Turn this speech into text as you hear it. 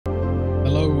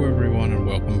everyone and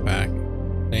welcome back.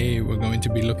 Today we're going to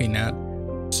be looking at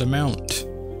Surmount,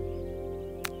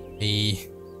 a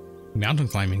mountain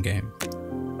climbing game.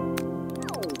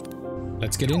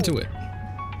 Let's get into it.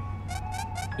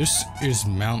 This is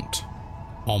Mount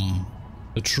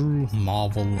the true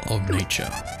marvel of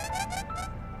nature.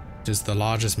 It is the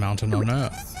largest mountain on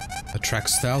Earth.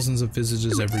 Attracts thousands of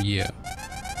visitors every year.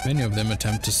 Many of them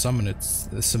attempt to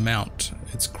surmount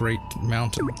its great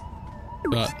mountain.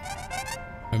 But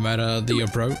no matter the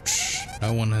approach,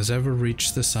 no one has ever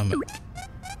reached the summit.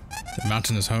 The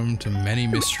mountain is home to many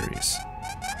mysteries.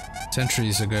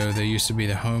 Centuries ago, there used to be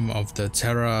the home of the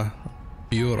Terra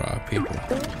Bura people.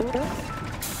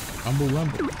 Rumble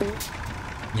rumble.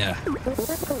 Yeah.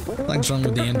 Something's wrong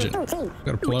with the engine.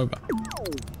 Gotta pull over.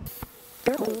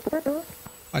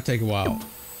 Might take a while.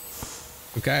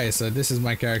 Okay, so this is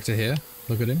my character here.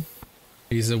 Look at him.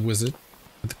 He's a wizard.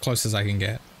 The closest I can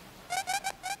get.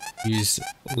 Use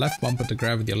left bumper to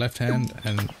grab with your left hand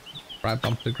and right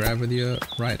bumper to grab with your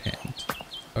right hand.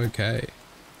 Okay.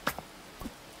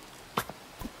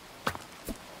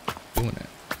 Doing it.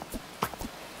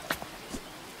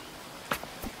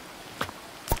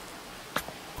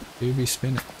 Do be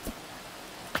spinning.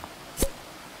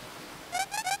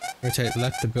 Rotate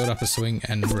left to build up a swing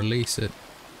and release it.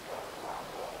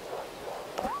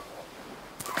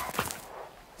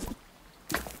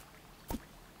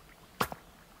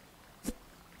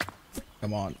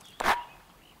 Come on.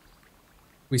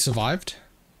 We survived?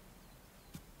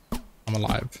 I'm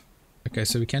alive. Okay,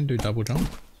 so we can do double jump.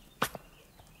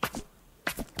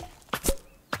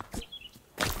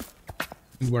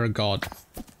 We're a god.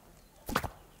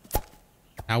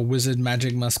 Our wizard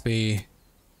magic must be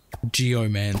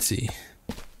geomancy.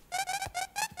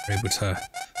 We're able to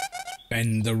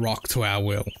bend the rock to our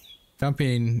will. Jump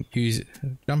in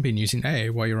using A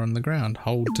while you're on the ground.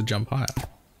 Hold to jump higher.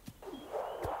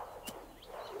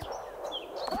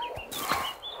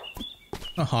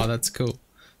 Oh, that's cool.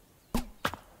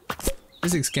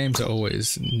 Physics games are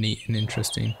always neat and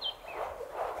interesting.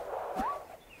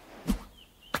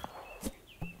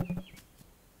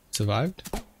 Survived?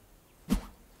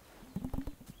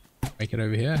 Make it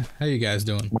over here. How you guys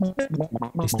doing?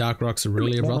 These dark rocks are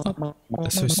really a brother.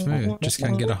 They're so smooth, just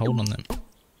can't get a hold on them.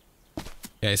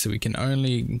 Okay, so we can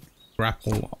only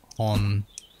grapple on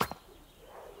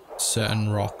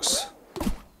certain rocks.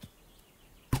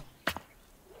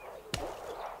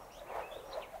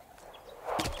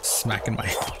 Smacking my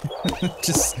head.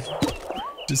 just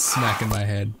smacking my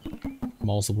head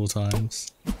multiple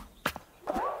times.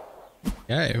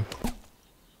 Okay.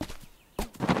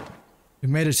 We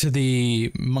made it to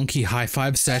the monkey high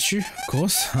five statue, of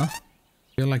course, huh?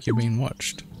 Feel like you're being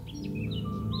watched.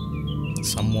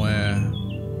 Somewhere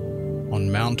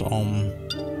on Mount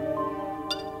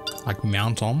like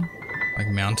Mount like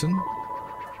mountain.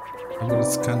 Is what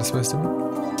it's kind of supposed to be.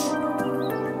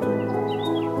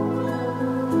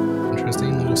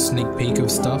 Interesting little sneak peek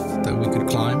of stuff that we could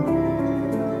climb.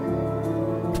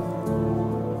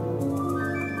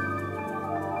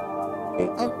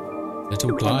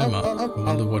 Little climber, I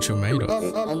wonder what you're made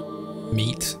of.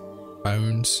 Meat,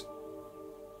 bones,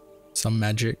 some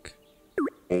magic.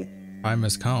 Time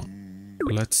has come.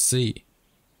 Let's see.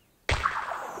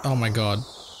 Oh my god.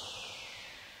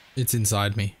 It's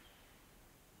inside me.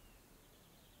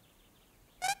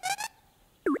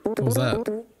 What was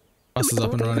that? Bus is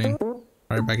up and running.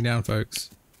 Alright, back down, folks.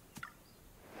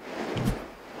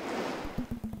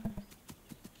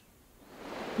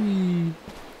 Oh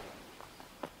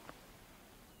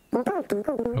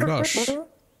gosh.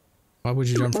 Why would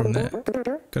you jump from there?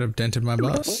 Could have dented my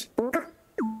bus.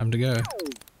 Time to go.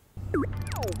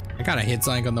 I kind of hit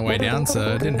something on the way down,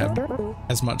 so I didn't have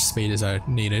as much speed as I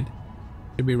needed.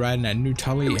 Should be riding at New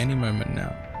Tully any moment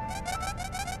now.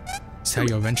 That's how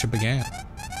your adventure began.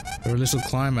 You're a little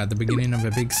climber at the beginning of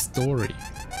a big story.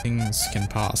 Things can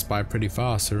pass by pretty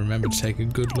fast, so remember to take a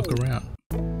good look around.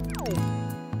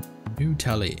 New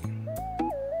Tully.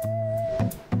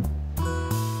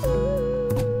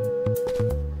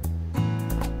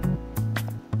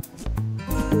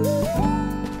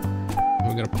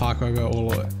 We're gonna park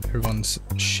over everyone's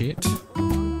shit.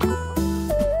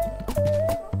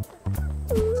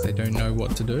 They don't know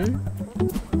what to do.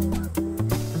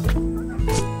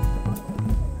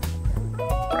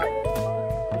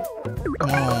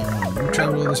 We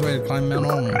traveled all this way to climb Mount They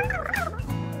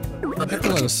have to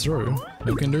let us through.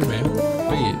 What can do, man?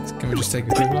 Please, can we just take a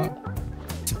quick look?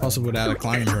 It's impossible without a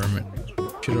climbing permit.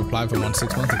 Should have applied for one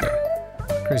 6 months ago.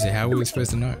 Crazy, how were we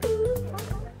supposed to know?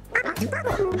 Are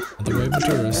the roving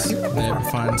tourists? Did they ever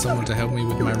find someone to help me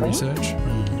with my research?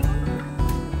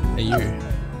 Hey you.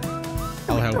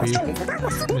 I'll help you.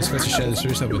 You're supposed to share this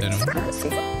resource with anyone.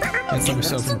 Can't stop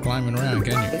yourself from climbing around,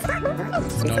 can you?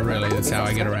 Not really, that's how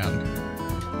I get around.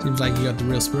 Seems like you got the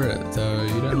real spirit, though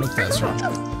you don't look that strong.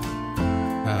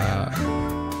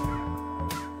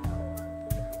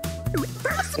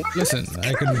 Listen,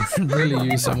 I could really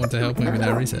use someone to help me with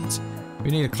our research.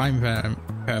 We need a climbing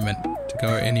permit to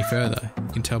go any further.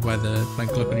 You can tell by the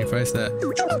blank look on your face that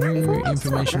new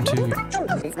information to you.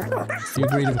 If you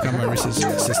agree to become my research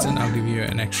assistant, I'll give you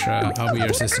an extra. I'll be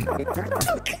your assistant.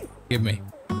 Give me.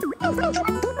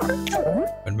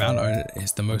 But Mount Oda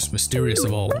is the most mysterious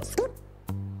of all.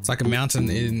 It's like a mountain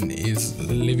is a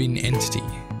living entity.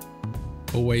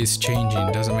 Always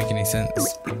changing, doesn't make any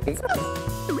sense.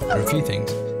 There are a few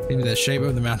things. Maybe the shape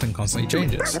of the mountain constantly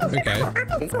changes. Okay.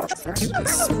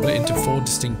 It's split into 4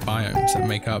 distinct biomes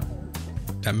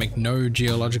that make no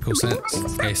geological sense.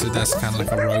 Okay, so that's kind of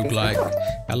like a roguelike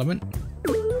element.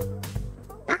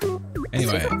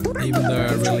 Anyway, even though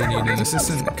I really need an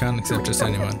assistant, I can't accept just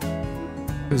anyone.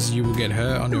 Because you will get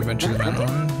hurt on your venture to Mount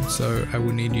Iron, so I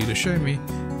will need you to show me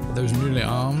that those noodly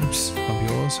arms of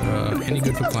yours are any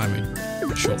good for climbing.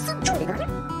 Sure.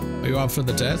 Are you up for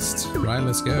the test? Right,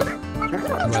 let's go.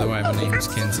 And by the way, my name is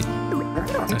Kenzie.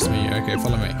 Nice to meet you. Okay,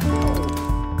 follow me.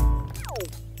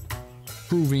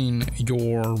 Proving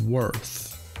your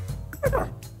worth.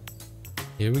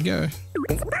 Here we go.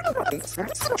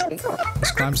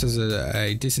 This climb says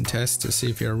a decent test to see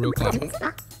if you're a real climber.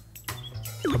 Up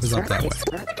is up that way.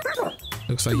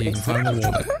 Looks like you can climb the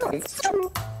wall there.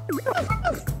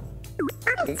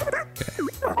 Okay.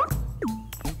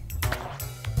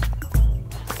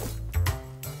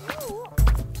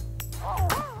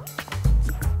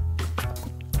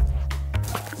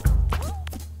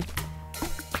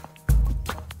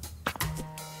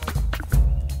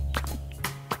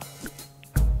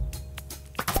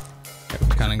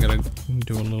 Kinda gotta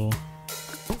do a little.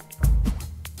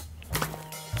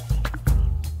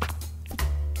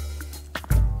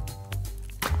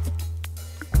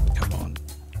 Come on.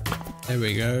 There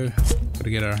we go. Gotta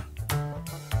get a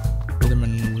rhythm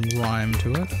and rhyme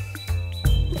to it.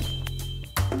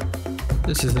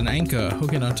 This is an anchor.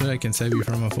 Hooking onto it can save you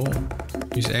from a fall.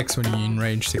 Use X when you're in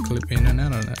range to clip in and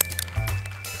out of it.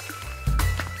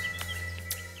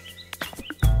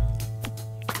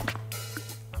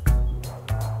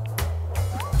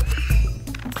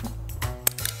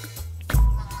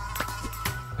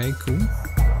 Okay, cool.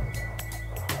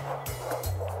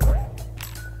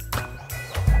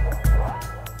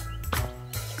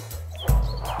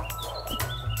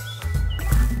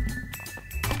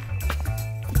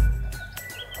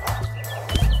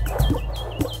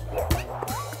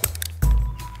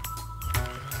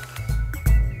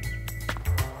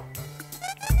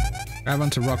 Grab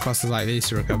onto rock clusters like these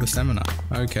to recover stamina.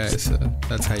 Okay, so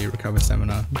that's how you recover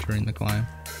stamina during the climb.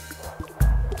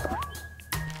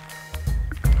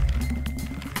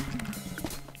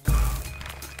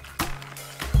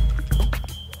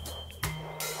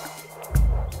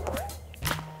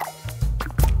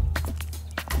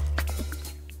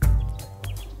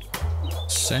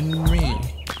 Send me.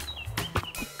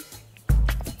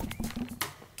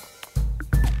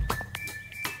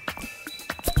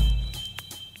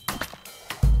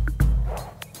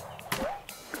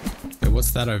 Okay,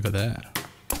 what's that over there?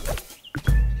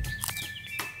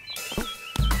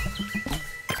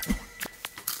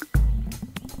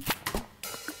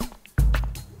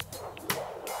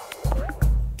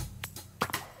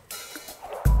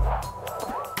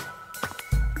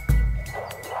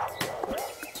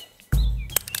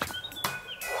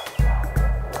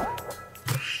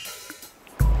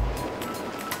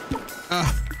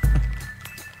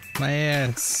 My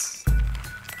ass.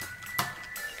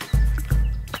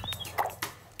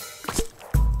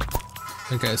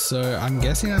 Okay, so I'm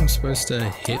guessing I'm supposed to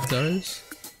hit those.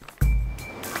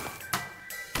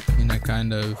 You know,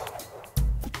 kind of.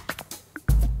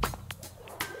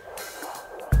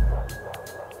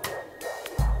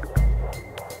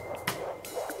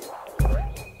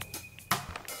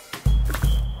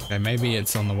 Okay, maybe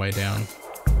it's on the way down.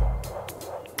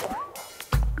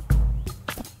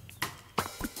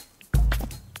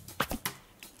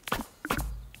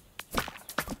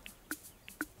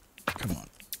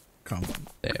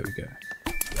 There we go.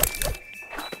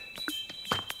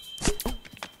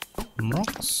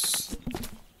 Rocks.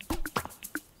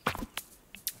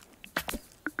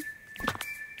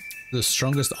 The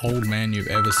strongest old man you've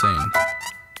ever seen.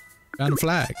 Found a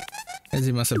flag. As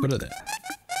he must have put it there.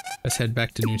 Let's head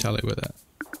back to New Tully with it.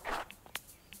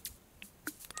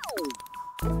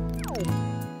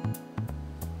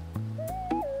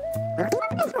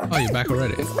 Oh, you're back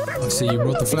already. I see you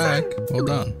brought the flag. Well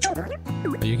done.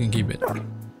 So you can keep it.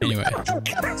 Anyway,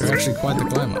 you're actually quite the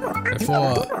climber.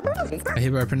 Therefore, I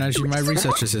hereby pronounce you my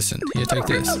research assistant. Here, take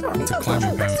this. It's a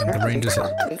climbing permit.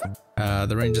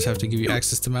 The rangers have to give you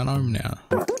access to Mount Om now.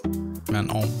 Mount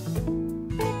Om.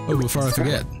 Oh, before I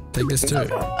forget, take this too.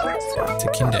 It's a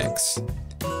Kindex.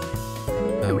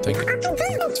 Take it.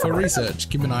 It's for research.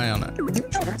 Keep an eye on it.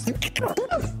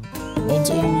 Holds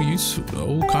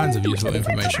all kinds of useful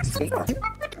information.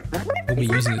 We'll be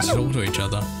using it to talk to each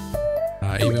other,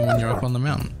 even when you're up on the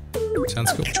mountain.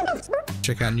 Sounds cool.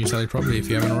 Check out New Sally properly if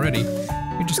you haven't already.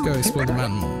 You just go explore the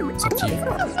mountain more. It's up to you.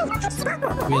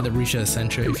 We're at the Research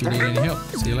Center if you need any help.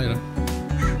 See you later.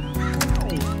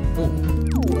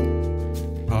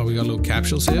 Oh, we got little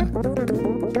capsules here.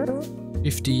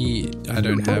 50. I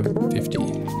don't have 50.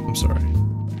 I'm sorry.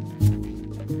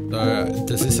 So,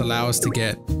 does this allow us to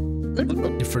get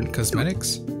different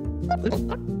cosmetics?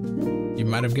 You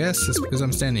might have guessed it's because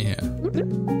I'm standing here.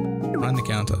 Behind the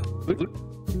counter.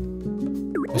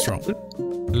 What's wrong?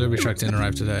 The delivery truck didn't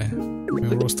arrive today.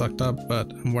 We're all stocked up,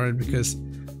 but I'm worried because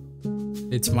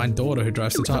it's my daughter who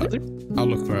drives the truck. I'll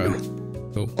look for her.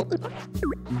 Cool.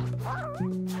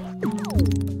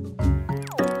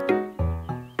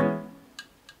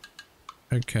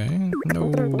 Okay. No,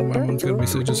 my mom's gonna be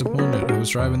so disappointed. I was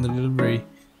driving the delivery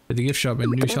to the gift shop in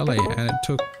New Chalet and it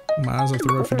took miles off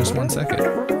the road for just 1 second.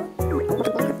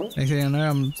 Next thing I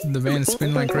know, the van is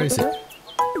spinning like crazy.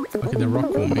 Look at the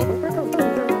rock for me.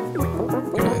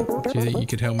 Okay. Do you think you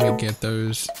could help me get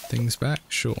those things back?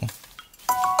 Sure.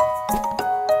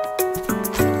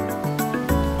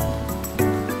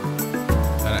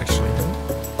 That actually helped.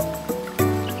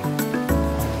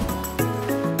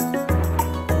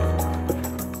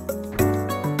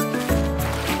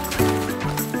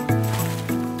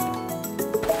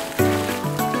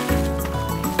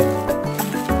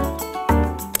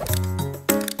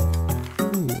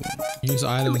 Use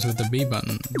items with the B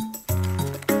button.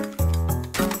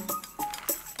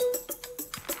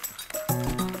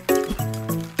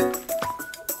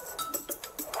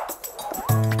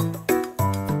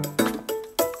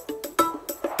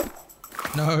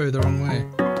 No, the wrong way.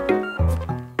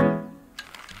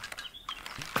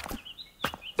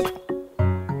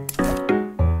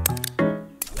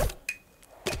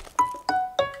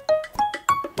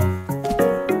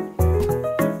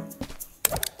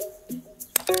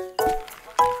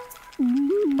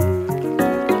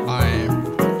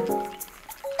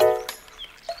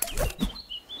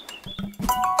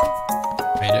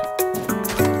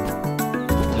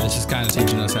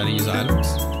 Teaching us how to use items.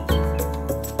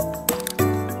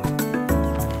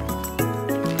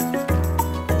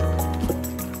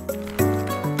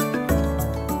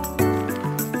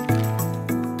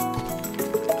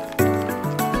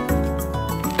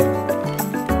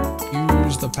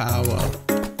 Use the power.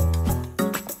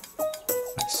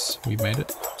 Nice, we made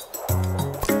it.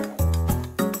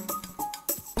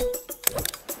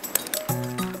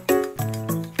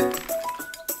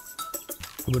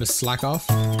 A bit of slack off.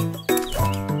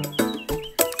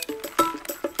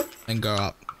 And go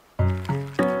up.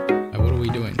 Now what are we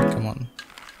doing? Come on.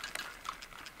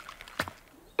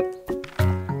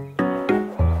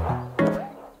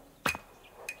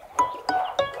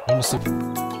 Honestly,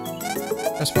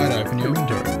 press Y to open your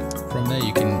inventory. From there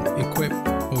you can equip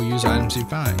or use items you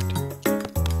find.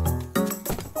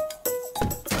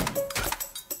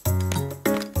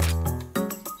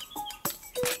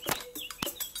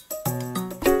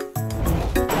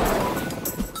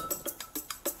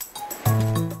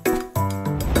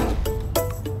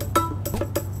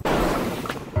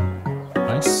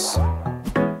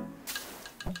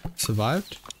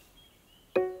 Survived?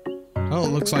 Oh,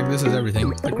 it looks like this is everything.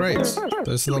 The crates.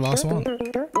 This is the last one.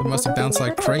 They must have bounced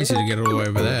like crazy to get all the way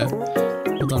over there.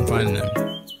 Well done finding them.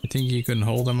 You think you can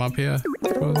hold them up here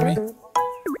with me?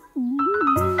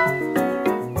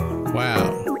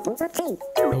 Wow.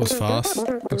 That was fast.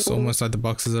 Looks almost like the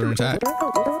boxes are intact.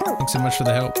 Thanks so much for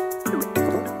the help.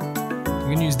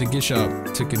 We can use the gift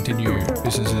shop to continue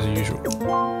business as usual.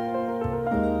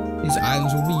 These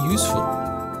items will be useful.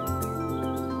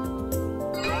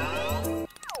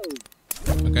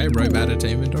 Okay, rope added to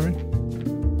inventory.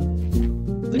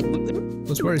 I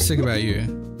was very sick about you.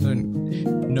 I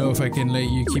don't know if I can let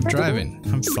you keep driving.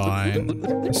 I'm fine.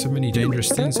 There's so many dangerous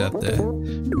things out there.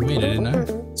 We made it, didn't I?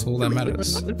 It's all that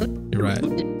matters. You're right.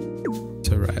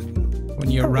 So right. When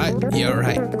you're right, you're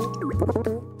right.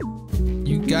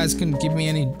 You guys can give me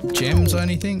any gems or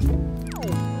anything?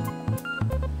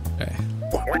 Okay.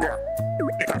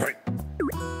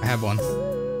 I have one.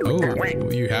 Oh,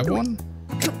 you have one?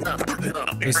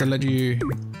 I guess I'll let you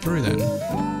through then.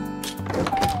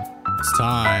 It's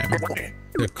time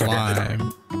to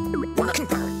climb.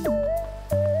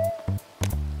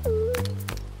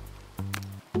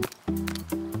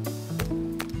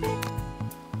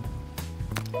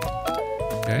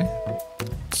 Okay.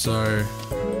 So,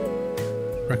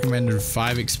 recommended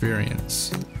 5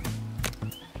 experience.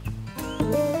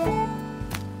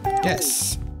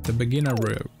 Yes, the beginner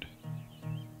road.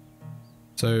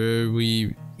 So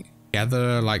we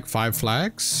gather like 5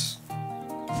 flags.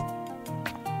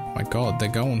 My god, they're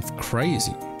going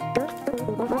crazy.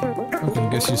 Okay,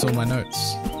 guess you saw my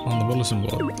notes on the bulletin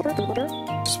board.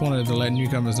 Just wanted to let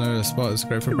newcomers know the spot is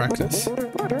great for practice.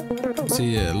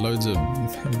 See loads of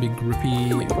big grippy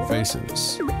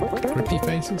faces. Grippy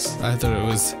faces? I thought it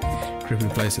was grippy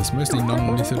places. Mostly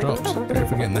non-lethal drops. Great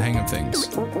for getting the hang of things.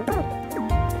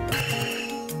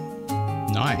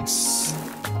 Nice.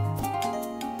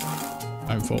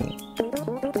 Don't fall.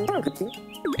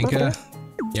 Anchor.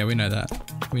 Yeah, we know that.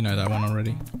 We know that one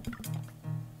already.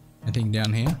 Anything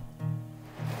down here?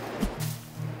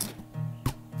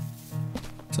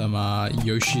 Some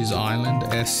Yoshi's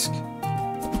Island-esque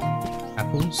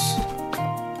apples.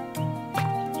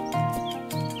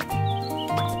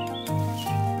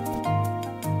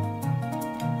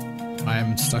 I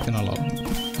am stuck in a lock.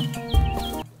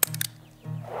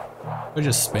 We're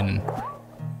just spinning.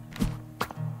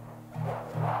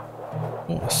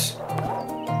 Horse.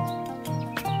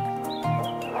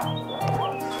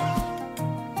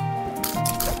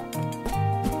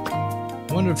 I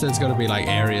wonder if there's got to be like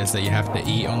areas that you have to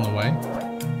eat on the way.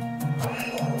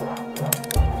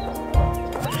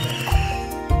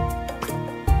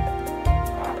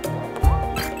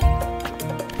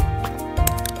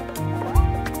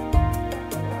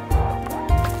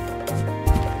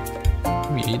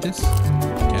 Can we eat this? We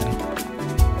can.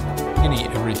 We can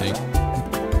eat everything.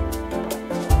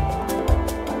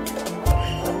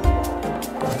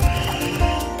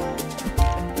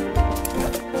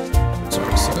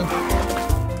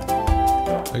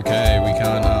 Okay, we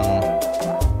can't,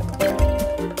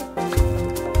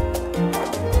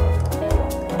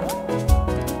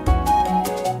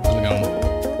 how's it going?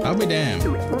 I'll be damned.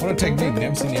 What a technique,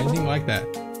 never seen anything like that.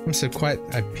 I'm so quite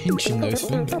a pinch in those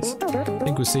fingers. I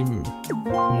think we'll see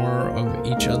more of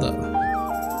each other.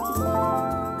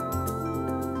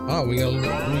 Oh, we got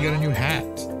a new hat.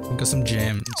 We got some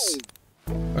gems.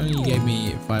 Why don't you gave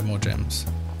me 5 more gems?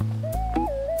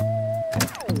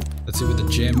 Let's see what the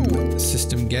gem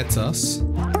system gets us.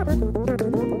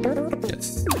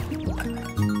 Yes.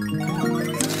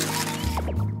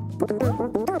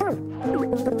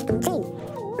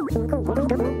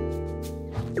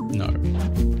 No.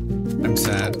 I'm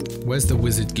sad. Where's the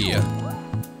wizard gear?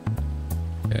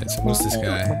 Okay, so what's this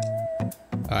guy?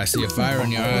 I see a fire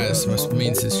in your eyes. Must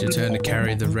mean it's your turn to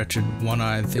carry the wretched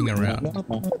one-eyed thing around. If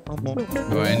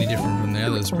I any different from the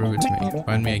others, prove it to me.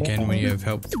 Find me again when you have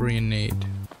helped 3 in need.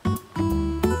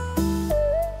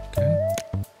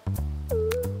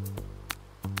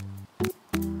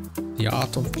 The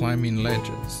art of climbing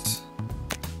ledges.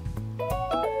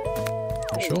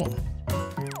 Sure.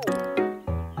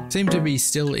 Seem to be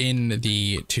still in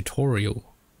the tutorial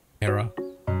era.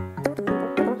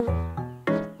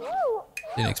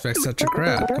 Didn't expect such a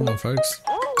crowd. Come on, folks.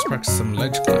 Let's practice some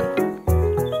ledge climb.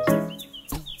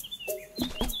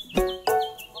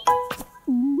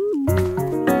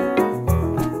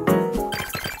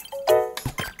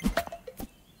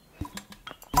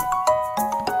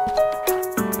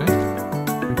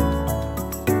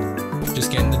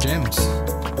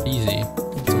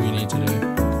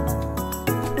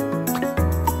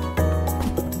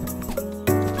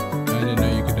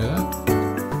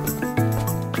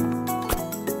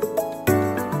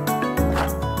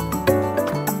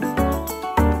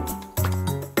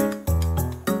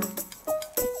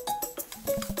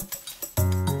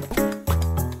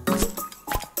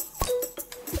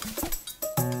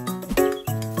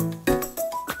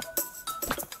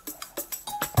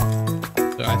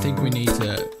 I think we need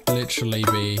to literally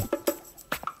be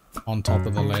on top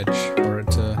of the ledge for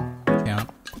it to count.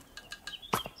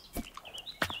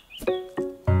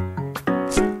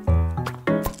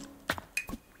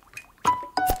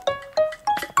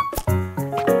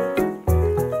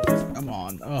 Come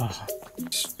on. Oh,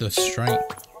 the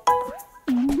strength.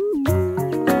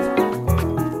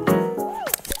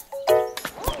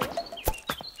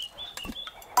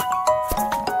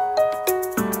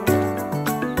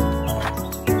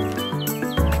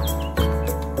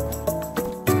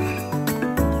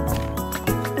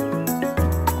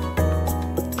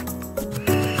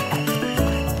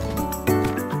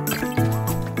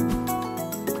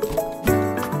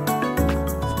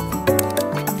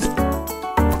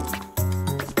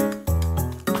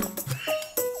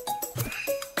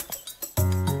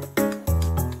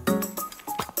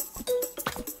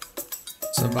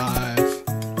 survive.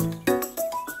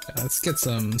 Yeah, let's get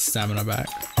some stamina back.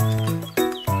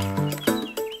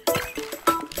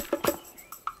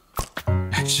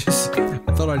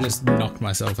 I thought I just knocked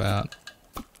myself out.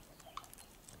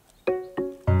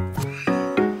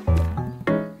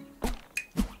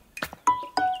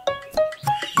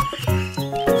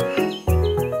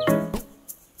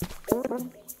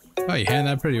 Oh, you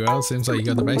handled that pretty well. Seems like you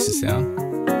got the basics down.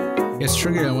 Gets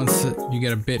triggered once you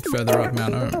get a bit further up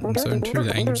Mount Ohm. So in truth,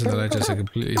 the angles of the ledges are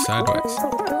completely sideways.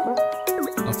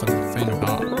 Not for the faint of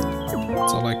heart.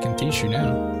 That's all I can teach you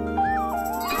now.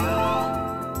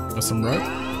 Got some rope.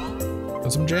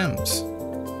 Got some gems.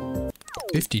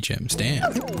 50 gems,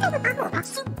 damn.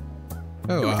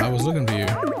 Oh, I was looking for you.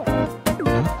 Huh?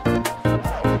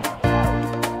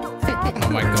 Oh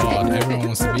my god, everyone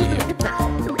wants to be here.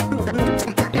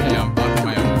 Yeah, I'm back in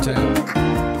my own town.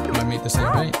 Can I meet the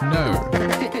same fate? No.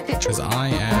 Because I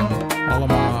am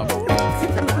Olimar.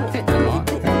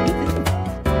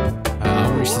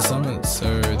 I'll reach the summit,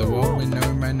 so the world will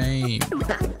know my name.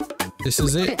 This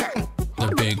is it.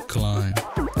 The big climb.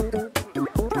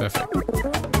 Perfect.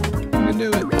 I can do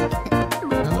it. I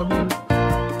love you.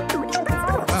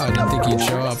 Oh, I didn't think you'd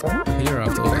show up here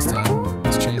after all this time.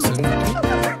 It's changed so much.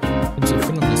 I'm so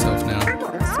full of myself now.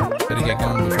 Better get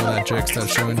going before that jerk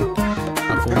starts showing up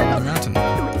all over the mountain.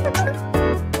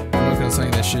 I'm working on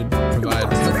something that should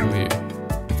provide help for you.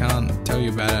 I can't tell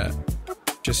you about it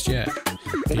just yet.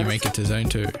 Till you make it to Zone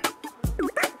 2.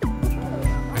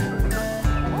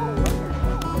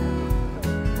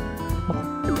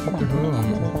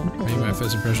 Maybe my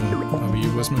first impression of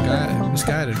you was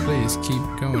misguided. Please keep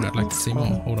going. I'd like to see more.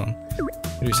 Hold on.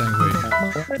 What are you saying for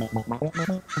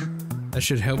you? That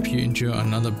should help you endure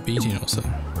another beating or so.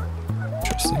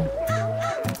 Interesting.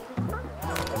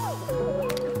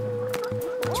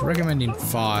 It's recommending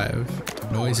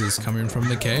 5 noises coming from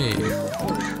the cave.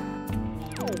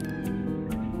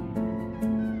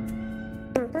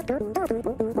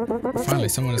 Finally,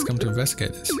 someone has come to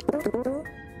investigate this.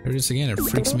 There it is again, it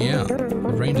freaks me out. The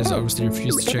rangers obviously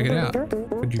refuse to check it out.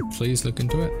 Could you please look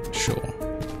into it? Sure.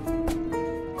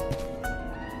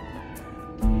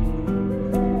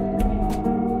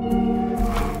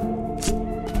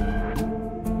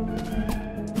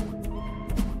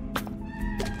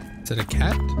 Is it a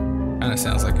cat? Kinda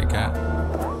sounds like a cat.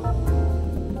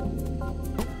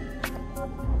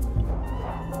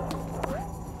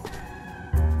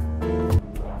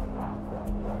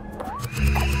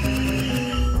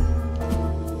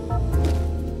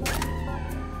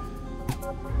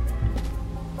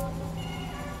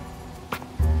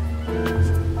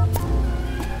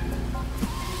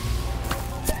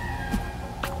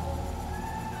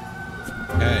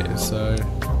 Okay, so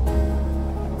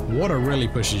water really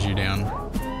pushes you down.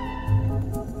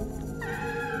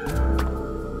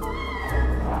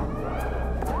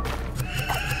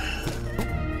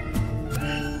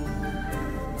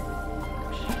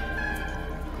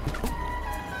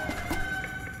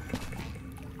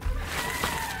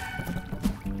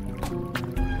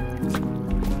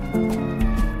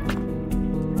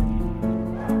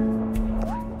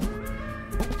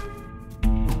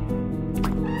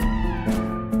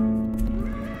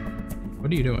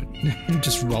 What are you doing?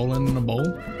 Just rolling in a bowl?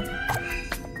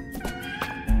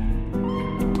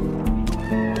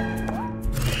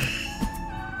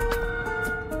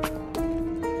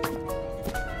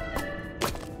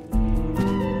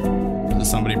 Is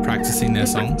somebody practicing their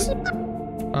songs?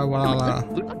 Oh, well,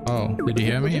 oh, did you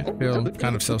hear me? I feel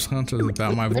kind of self-conscious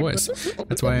about my voice.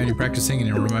 That's why I only practice singing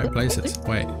in remote places.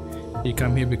 Wait, you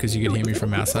come here because you could hear me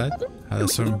from outside? Oh,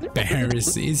 that's so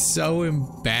embarrassing. It's so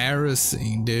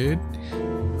embarrassing, dude.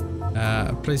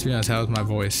 Please be honest, how's my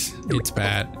voice? It's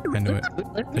bad. I knew it.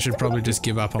 I should probably just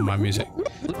give up on my music.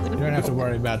 You don't have to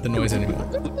worry about the noise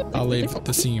anymore. I'll leave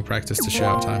the singing practice to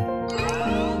shower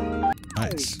time.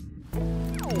 Nice.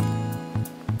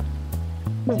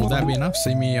 Will that be enough?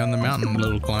 See me on the mountain,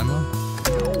 little climber.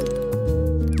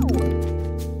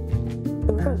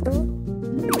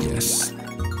 Yes.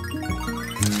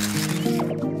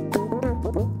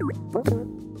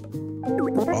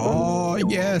 Oh,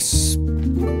 yes.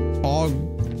 Oh,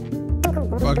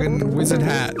 fucking wizard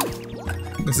hat.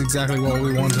 That's exactly what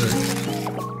we wanted.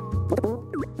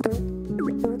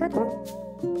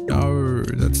 No,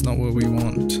 that's not what we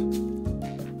want.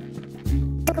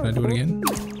 Can I do it again?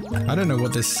 I don't know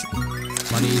what this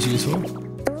money is used for.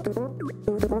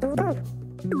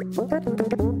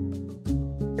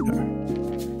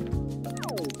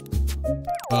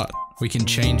 But we can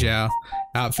change our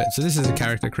outfit. So this is a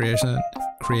character creator.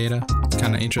 It's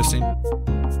kind of interesting.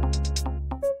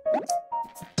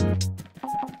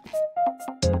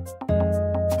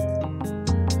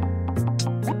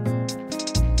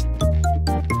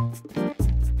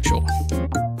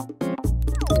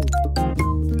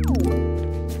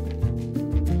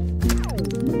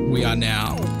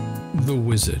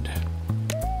 wizard.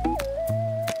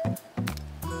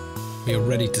 We are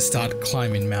ready to start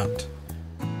climbing Mount.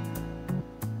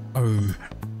 Oh.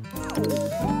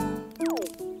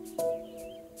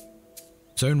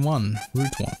 Zone 1,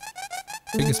 Route 1.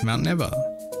 Biggest mountain ever.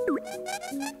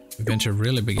 Adventure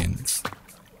really begins.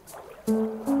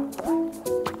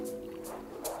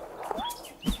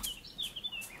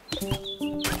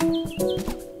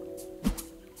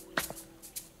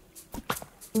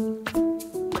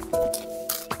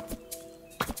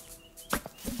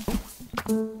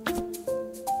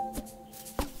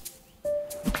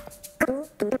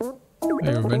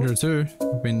 Hey, Adventure 2.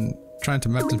 I've been trying to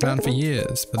map this mountain for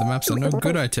years, but the maps are no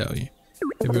good, I tell you.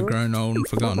 They've grown old and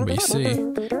forgotten, but you see,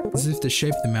 as if the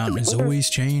shape of the mountain is always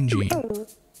changing.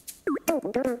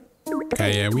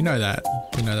 Okay, yeah, we know that.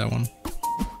 We know that one.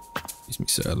 Excuse me,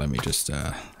 sir. Let me just,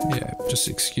 yeah, just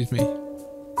excuse me.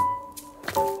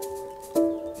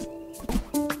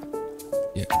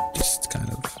 Yeah, just kind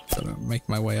of gotta make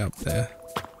my way up there.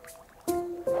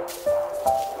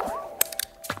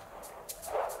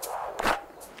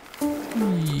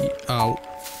 Oh.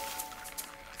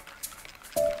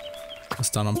 That's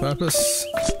done on purpose.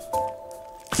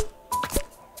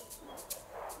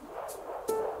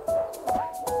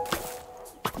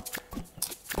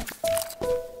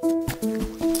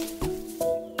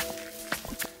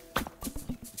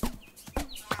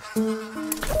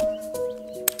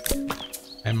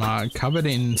 Am I covered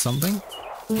in something?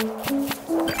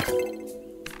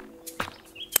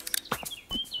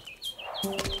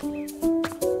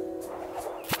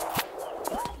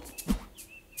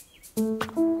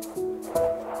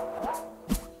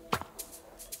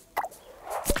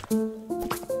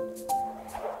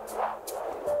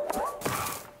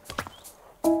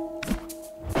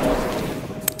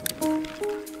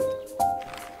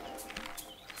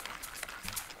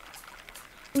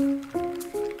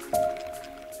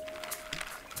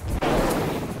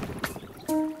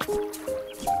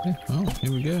 Oh,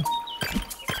 here we go.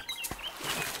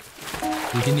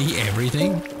 We can eat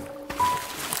everything?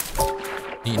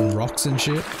 Eating rocks and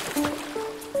shit?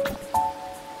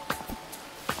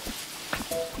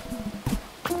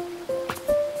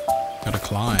 Gotta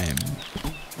climb.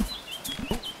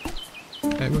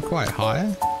 Okay, we're quite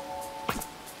high.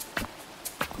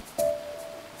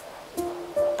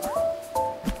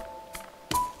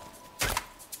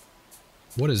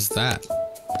 What is that?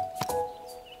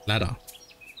 Ladder.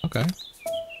 Okay.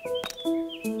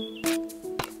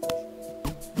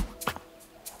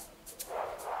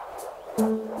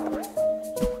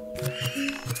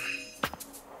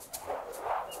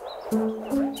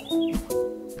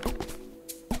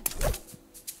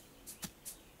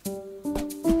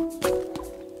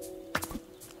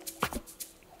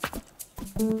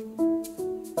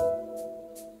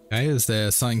 Okay, is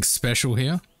there something special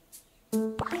here?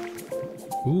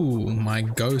 Ooh, my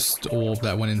ghost orb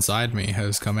that went inside me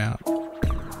has come out.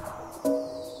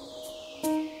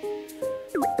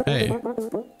 Hey,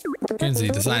 Kenzie,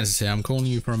 the scientist here. I'm calling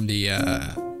you from the,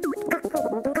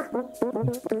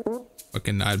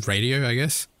 fucking radio, I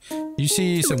guess. You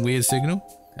see some weird signal?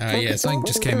 Yeah, something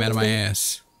just came out of my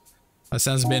ass. That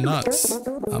sounds a bit nuts.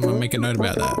 I'm gonna make a note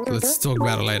about that. Let's talk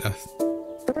about it later.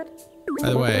 By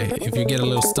the way, if you get a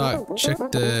little stuck, check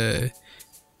the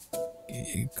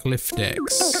Cliff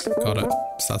Dex. Got it.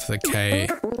 Starts with a K.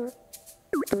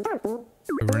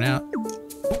 Over and out.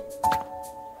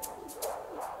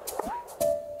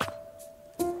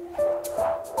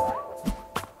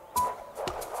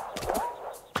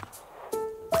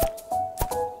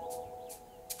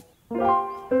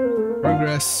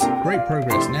 Progress. Great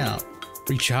progress. Now,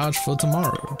 recharge for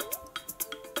tomorrow.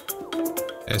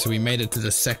 Okay, so we made it to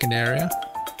the second area.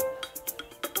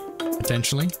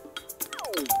 Potentially.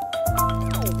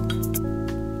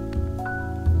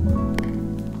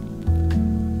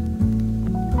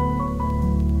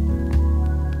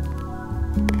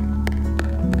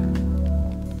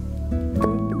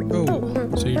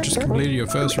 So you just completed your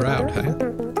first route, hey?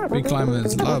 Big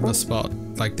climbers love a spot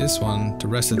like this one to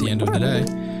rest at the end of the day.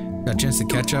 Got a chance to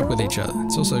catch up with each other.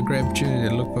 It's also a great opportunity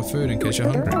to look for food in case you're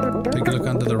hungry. Take a look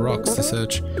under the rocks to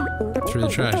search through the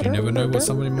trash. You never know what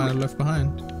somebody might have left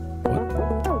behind.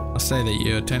 What? I'll say that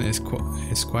your tent is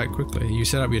quite quickly. You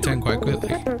set up your tent quite quickly.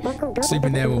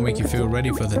 Sleeping there will make you feel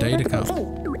ready for the day to come.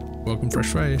 Welcome,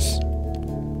 fresh face.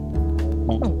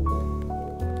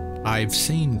 I've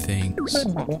seen things.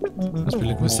 Must be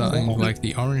looking for something like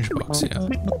the orange box here. I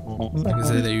can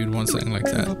say that you'd want something like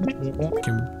that.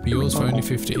 Can be yours for only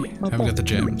 50. Haven't got the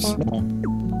gems. Get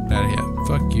out of here.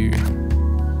 Fuck you.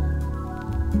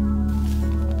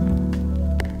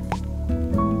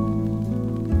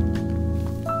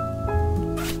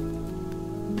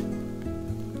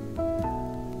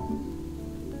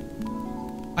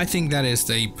 I think that is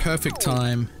the perfect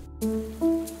time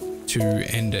to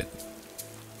end it.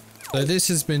 So this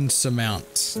has been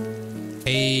Surmount,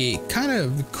 a kind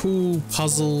of cool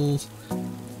puzzle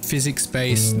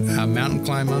physics-based mountain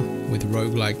climber with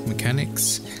roguelike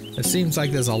mechanics. It seems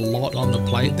like there's a lot on the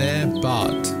plate there,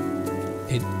 but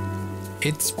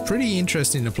it's pretty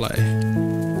interesting to play.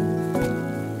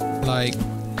 Like,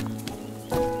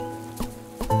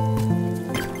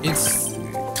 it's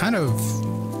kind of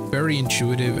very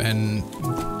intuitive, and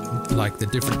like the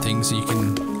different things that you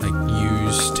can like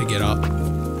use to get up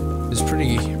is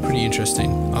pretty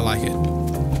interesting. I like it.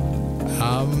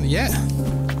 Yeah.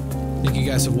 Thank you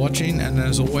guys for watching, and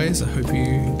as always, I hope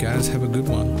you guys have a good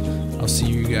one. I'll see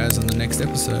you guys on the next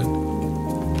episode.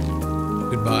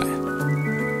 Goodbye.